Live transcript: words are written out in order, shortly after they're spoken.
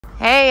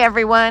Hey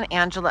everyone,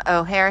 Angela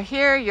O'Hare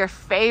here, your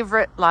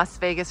favorite Las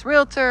Vegas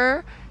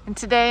realtor. And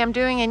today I'm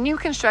doing a new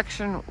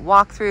construction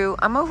walkthrough.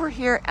 I'm over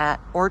here at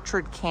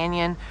Orchard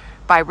Canyon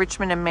by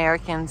Richmond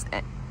American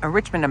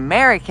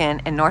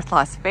in North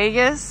Las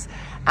Vegas.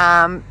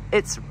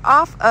 It's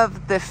off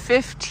of the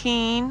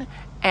 15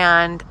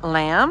 and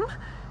Lamb.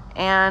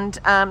 And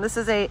this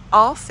is a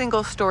all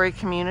single story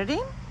community.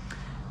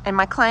 And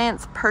my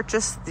clients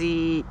purchased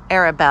the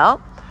Arabelle,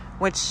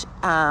 which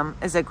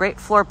is a great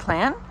floor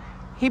plan.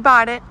 He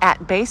bought it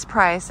at base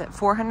price at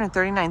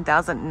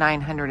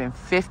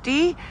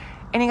 $439,950,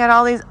 and he got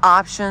all these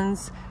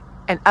options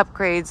and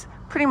upgrades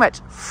pretty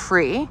much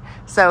free.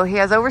 So he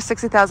has over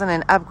 $60,000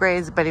 in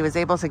upgrades, but he was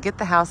able to get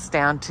the house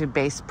down to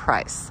base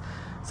price.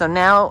 So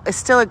now it's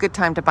still a good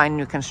time to buy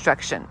new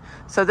construction.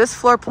 So this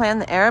floor plan,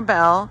 the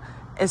Arabelle,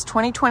 is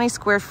 2020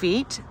 square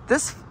feet.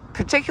 This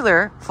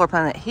particular floor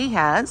plan that he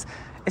has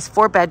is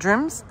 4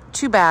 bedrooms,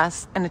 2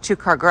 baths, and a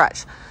 2-car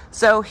garage.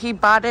 So he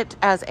bought it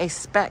as a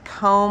spec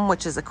home,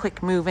 which is a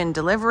quick move-in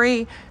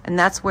delivery, and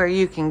that's where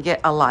you can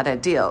get a lot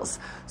of deals.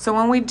 So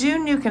when we do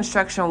new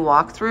construction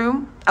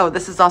walkthrough,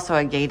 this is also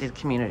a gated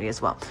community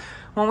as well.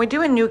 When we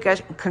do a new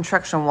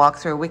construction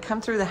walkthrough, we come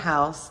through the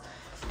house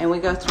and we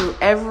go through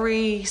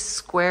every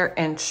square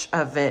inch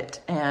of it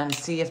and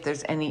see if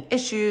there's any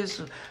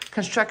issues,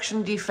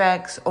 construction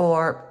defects,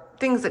 or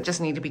things that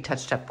just need to be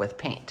touched up with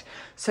paint.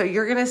 So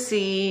you're gonna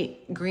see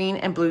green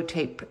and blue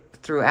tape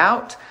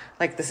throughout.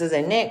 Like this is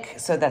a nick,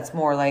 so that's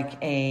more like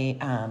a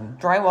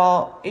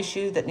drywall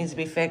issue that needs to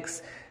be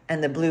fixed,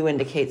 and the blue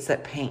indicates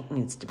that paint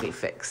needs to be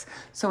fixed.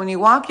 So when you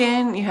walk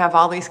in, you have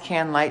all these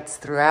can lights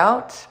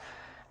throughout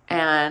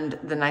and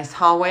the nice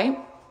hallway.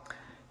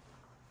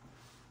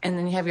 And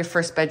then you have your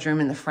first bedroom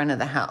in the front of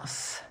the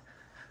house.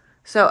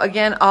 So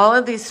again, all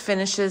of these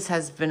finishes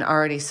has been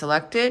already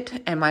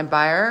selected, and my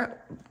buyer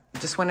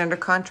just went under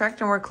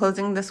contract and we're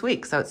closing this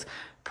week. So it's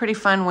pretty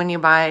fun when you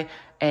buy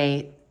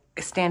a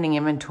standing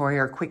inventory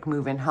or quick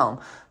move-in home.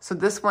 So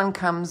this one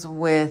comes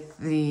with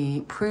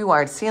the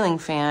pre-wired ceiling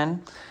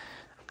fan.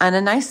 And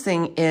a nice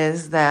thing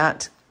is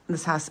that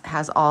this house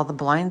has all the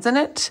blinds in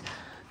it,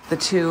 the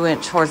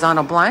 2-inch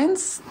horizontal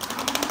blinds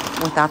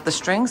without the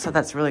string. So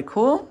that's really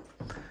cool.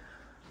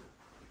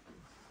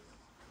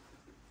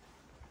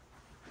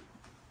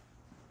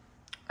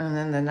 And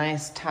then the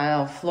nice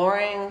tile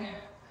flooring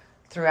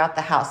throughout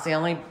the house. The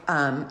only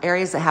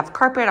areas that have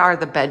carpet are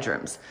the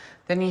bedrooms.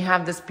 Then you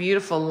have this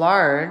beautiful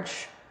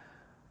large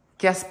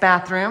guest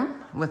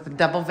bathroom with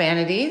double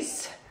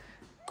vanities,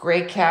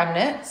 gray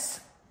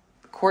cabinets,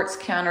 quartz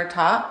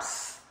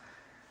countertops,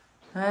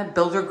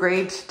 builder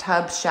grade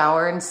tub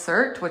shower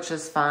insert, which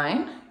is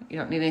fine. You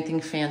don't need anything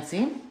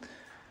fancy.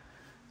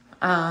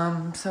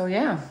 So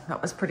yeah,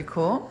 that was pretty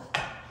cool.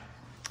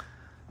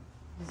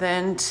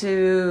 Then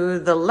to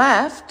the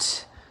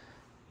left,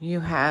 you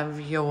have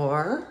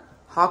your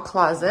hall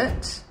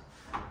closet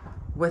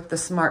with the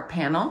smart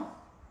panel.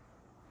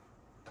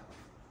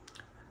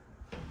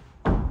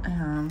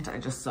 And I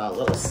just saw a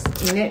little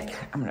nick.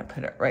 I'm gonna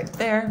put it right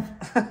there.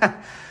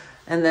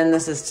 And then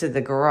this is to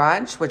the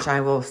garage, which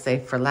I will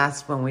save for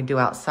last when we do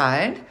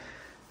outside.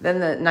 Then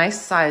the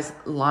nice size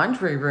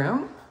laundry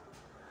room,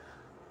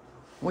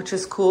 which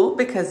is cool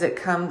because it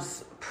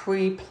comes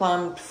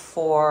pre-plumbed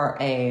for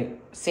a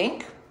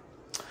sink.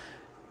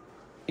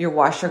 Your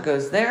washer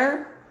goes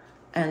there,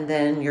 and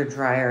then your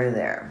dryer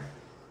there.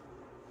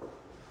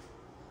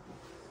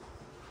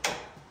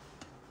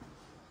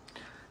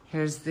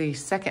 Here's the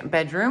second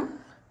bedroom.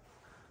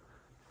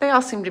 They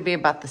all seem to be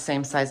about the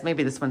same size.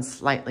 Maybe this one's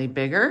slightly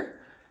bigger.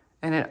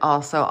 And it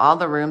also, all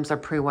the rooms are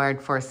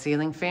pre-wired for a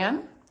ceiling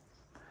fan.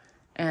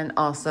 And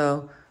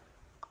also,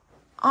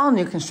 all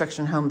new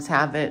construction homes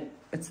have it.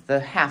 It's the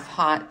half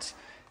hot,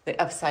 the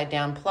upside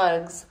down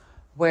plugs,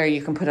 where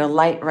you can put a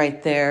light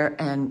right there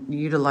and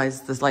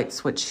utilize this light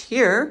switch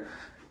here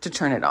to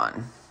turn it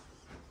on.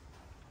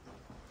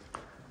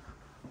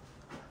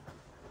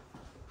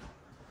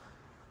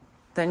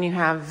 Then you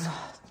have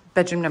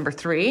bedroom number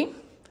 3,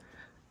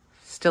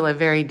 still a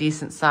very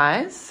decent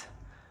size.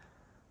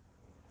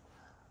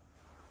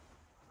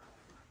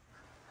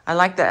 I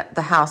like that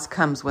the house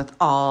comes with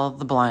all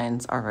the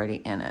blinds already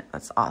in it.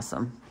 That's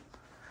awesome.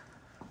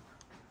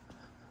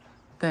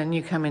 Then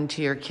you come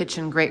into your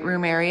kitchen great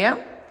room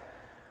area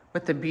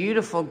with the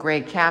beautiful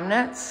gray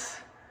cabinets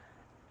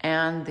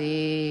and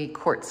the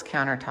quartz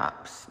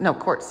countertops. No,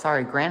 quartz,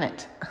 sorry,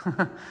 granite.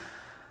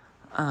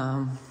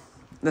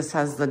 This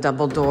has the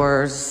double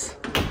doors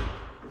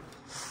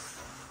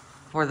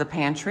for the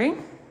pantry.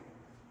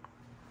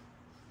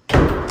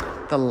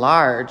 The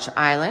large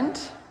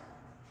island.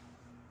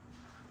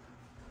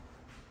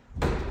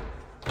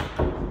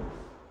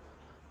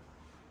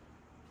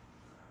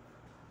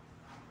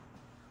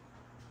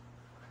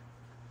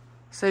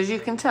 So as you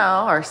can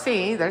tell or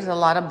see, there's a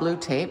lot of blue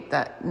tape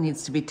that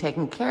needs to be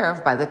taken care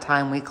of by the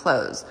time we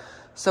close.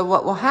 So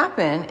what will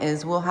happen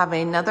is we'll have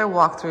another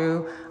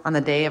walkthrough on the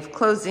day of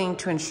closing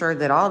to ensure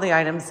that all the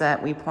items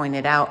that we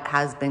pointed out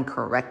has been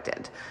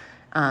corrected.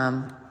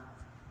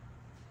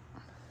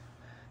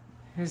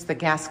 Here's the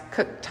gas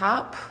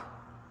cooktop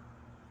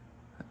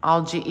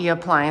All GE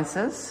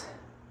appliances.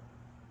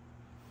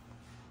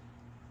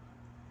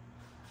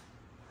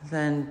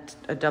 Then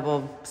a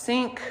double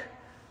sink,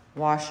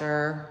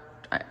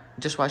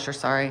 dishwasher,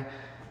 sorry,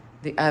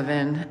 the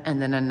oven, and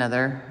then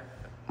another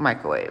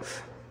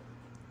microwave.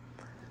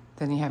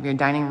 Then you have your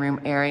dining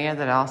room area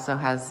that also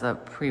has a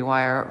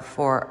pre-wire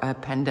for a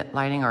pendant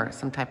lighting or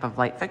some type of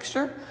light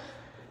fixture.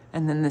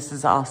 And then this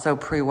is also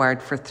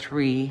pre-wired for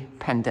 3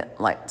 pendant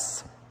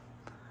lights.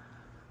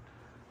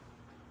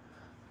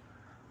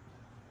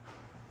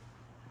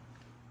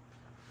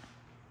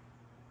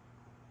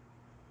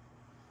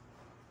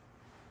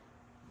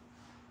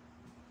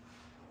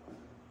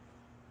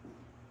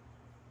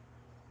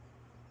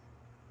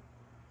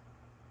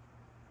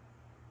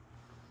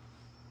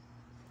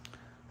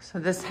 So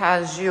this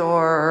has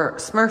your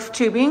Smurf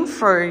tubing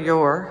for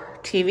your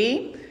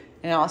TV.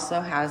 It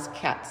also has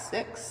Cat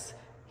 6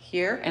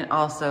 here and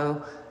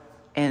also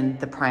in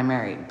the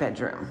primary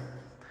bedroom.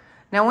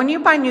 Now, when you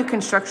buy new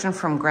construction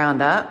from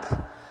ground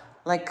up,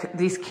 like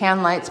these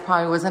can lights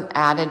probably was an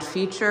added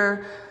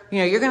feature. You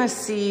know, you're gonna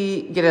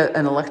get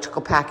an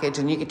electrical package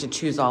and you get to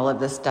choose all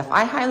of this stuff.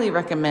 I highly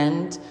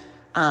recommend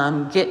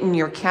getting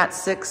your Cat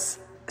 6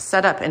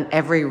 set up in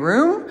every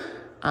room.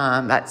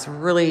 That's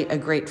really a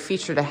great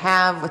feature to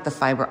have with the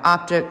fiber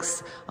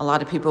optics. A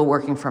lot of people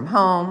working from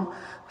home.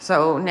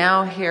 So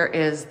now here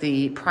is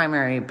the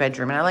primary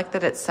bedroom. And I like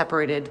that it's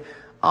separated.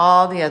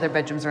 All the other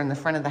bedrooms are in the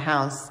front of the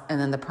house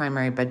and then the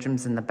primary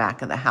bedroom's in the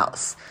back of the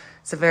house.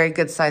 It's a very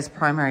good sized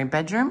primary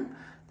bedroom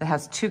that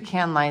has 2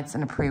 can lights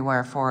and a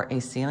pre-wire for a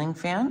ceiling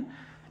fan.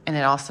 And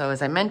it also,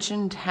 as I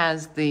mentioned,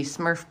 has the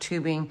Smurf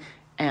tubing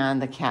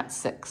and the Cat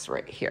 6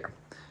 right here.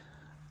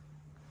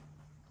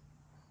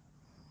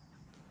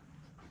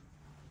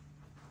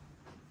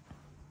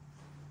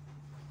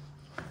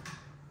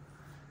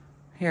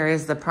 Here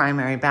is the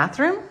primary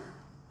bathroom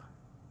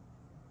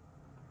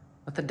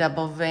with the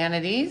double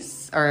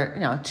vanities,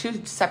 or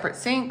 2 separate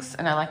sinks.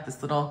 And I like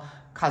this little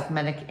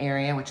cosmetic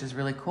area, which is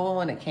really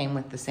cool. And it came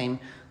with the same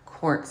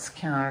quartz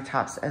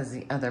countertops as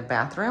the other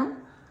bathroom.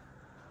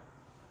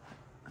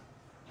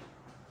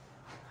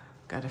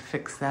 Got to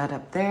fix that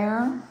up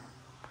there.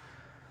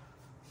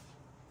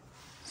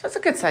 So it's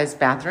a good sized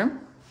bathroom.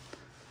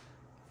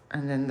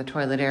 And then the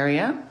toilet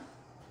area.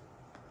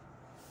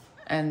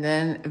 And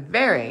then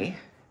very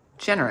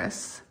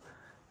generous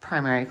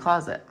primary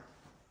closet.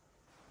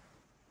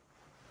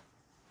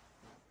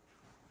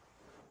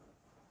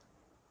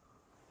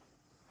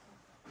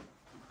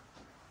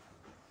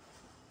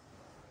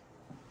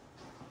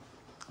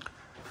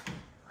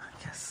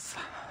 Yes,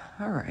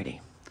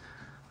 alrighty.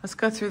 Let's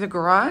go through the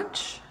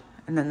garage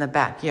and then the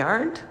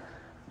backyard,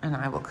 and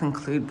I will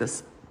conclude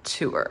this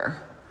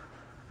tour.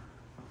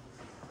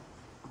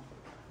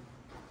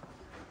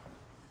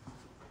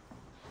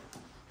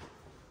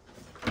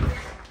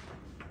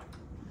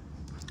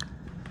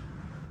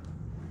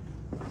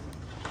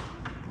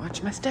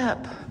 Watch my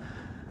step.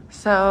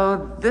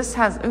 So this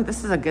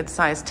is a good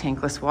sized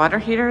tankless water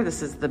heater.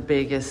 This is the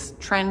biggest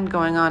trend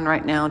going on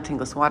right now,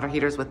 tankless water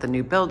heaters with the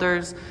new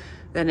builders.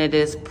 Then it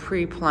is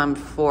pre-plumbed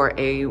for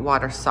a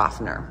water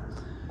softener.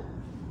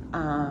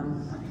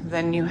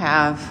 Then you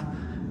have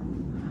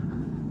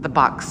the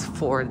box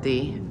for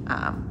the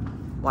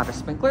water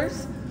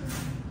sprinklers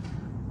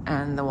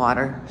and the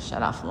water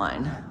shut-off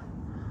line.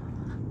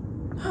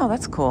 Oh,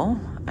 that's cool.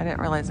 I didn't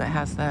realize it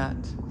has that.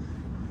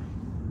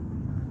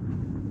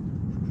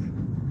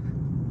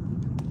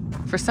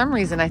 For some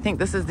reason, I think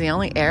this is the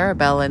only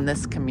Arabelle in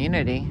this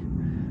community,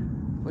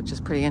 which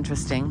is pretty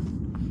interesting.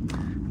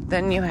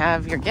 Then you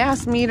have your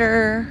gas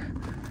meter,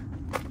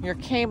 your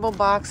cable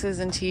boxes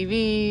and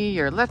TV,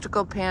 your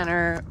electrical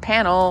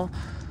panel,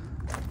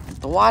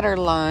 the water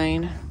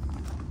line.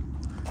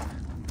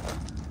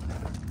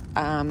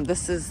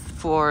 This is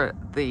for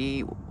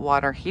the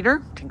water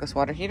heater, tankless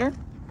water heater.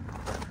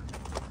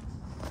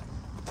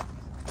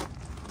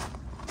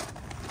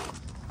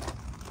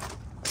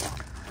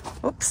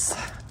 Oops.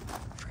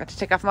 Got to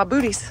take off my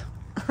booties.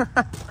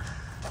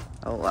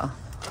 Oh well.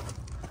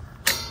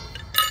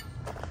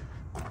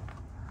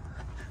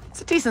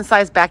 It's a decent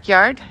sized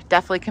backyard.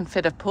 Definitely can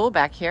fit a pool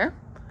back here.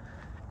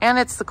 And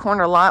it's the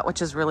corner lot,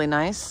 which is really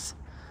nice.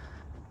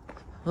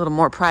 A little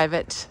more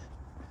private.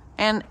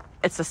 And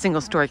it's a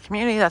single story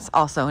community. That's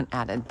also an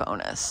added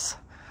bonus.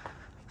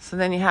 So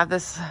then you have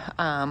this,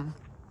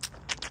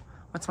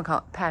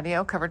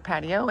 patio, covered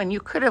patio. And you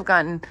could have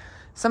gotten,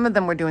 some of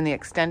them were doing the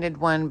extended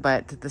one,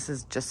 but this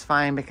is just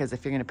fine because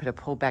if you're going to put a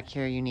pool back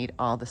here, you need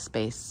all the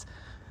space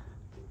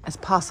as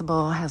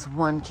possible. It has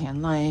 1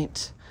 can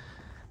light.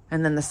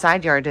 And then the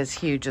side yard is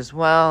huge as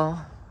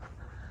well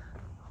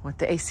with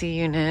the AC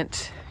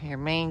unit, your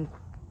main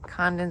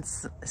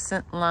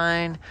condensate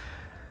line.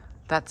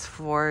 That's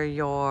for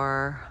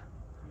your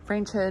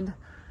range hood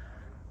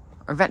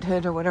or vent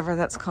hood or whatever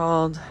that's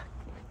called.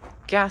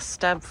 Gas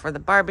stub for the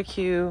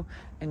barbecue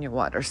and your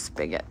water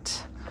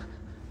spigot.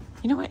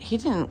 You know what? He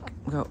didn't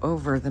go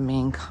over the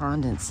main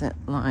condensate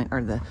line,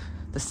 or the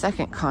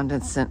second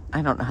condensate.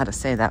 I don't know how to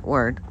say that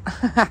word.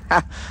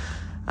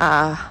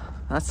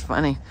 That's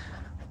funny.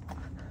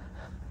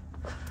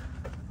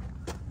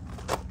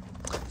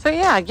 So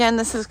yeah, again,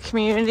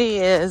 community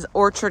is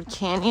Orchard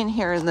Canyon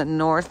here in the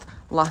North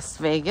Las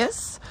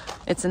Vegas.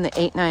 It's in the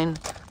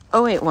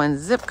 89081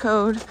 zip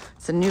code.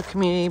 It's a new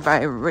community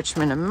by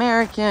Richmond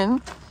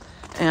American.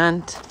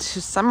 And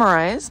to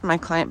summarize, my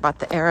client bought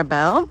the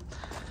Arabelle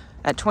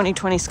at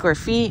 20 square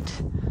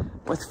feet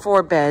with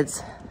 4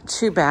 beds,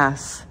 2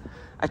 baths,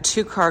 a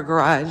 2-car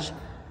garage,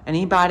 and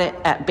he bought it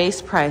at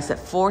base price at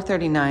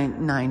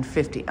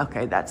 $439,950.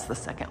 Okay, that's the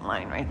second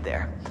line right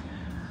there.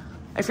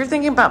 If you're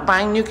thinking about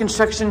buying new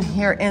construction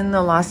here in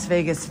the Las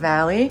Vegas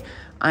Valley,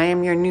 I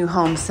am your new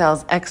home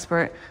sales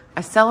expert.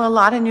 I sell a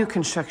lot of new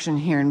construction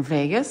here in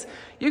Vegas.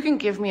 You can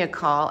give me a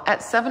call at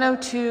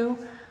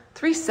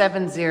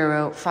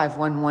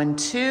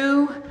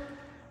 702-370-5112.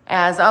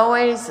 As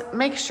always,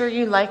 make sure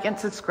you like and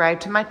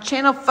subscribe to my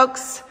channel,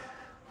 folks.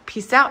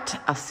 Peace out.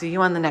 I'll see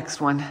you on the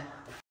next one.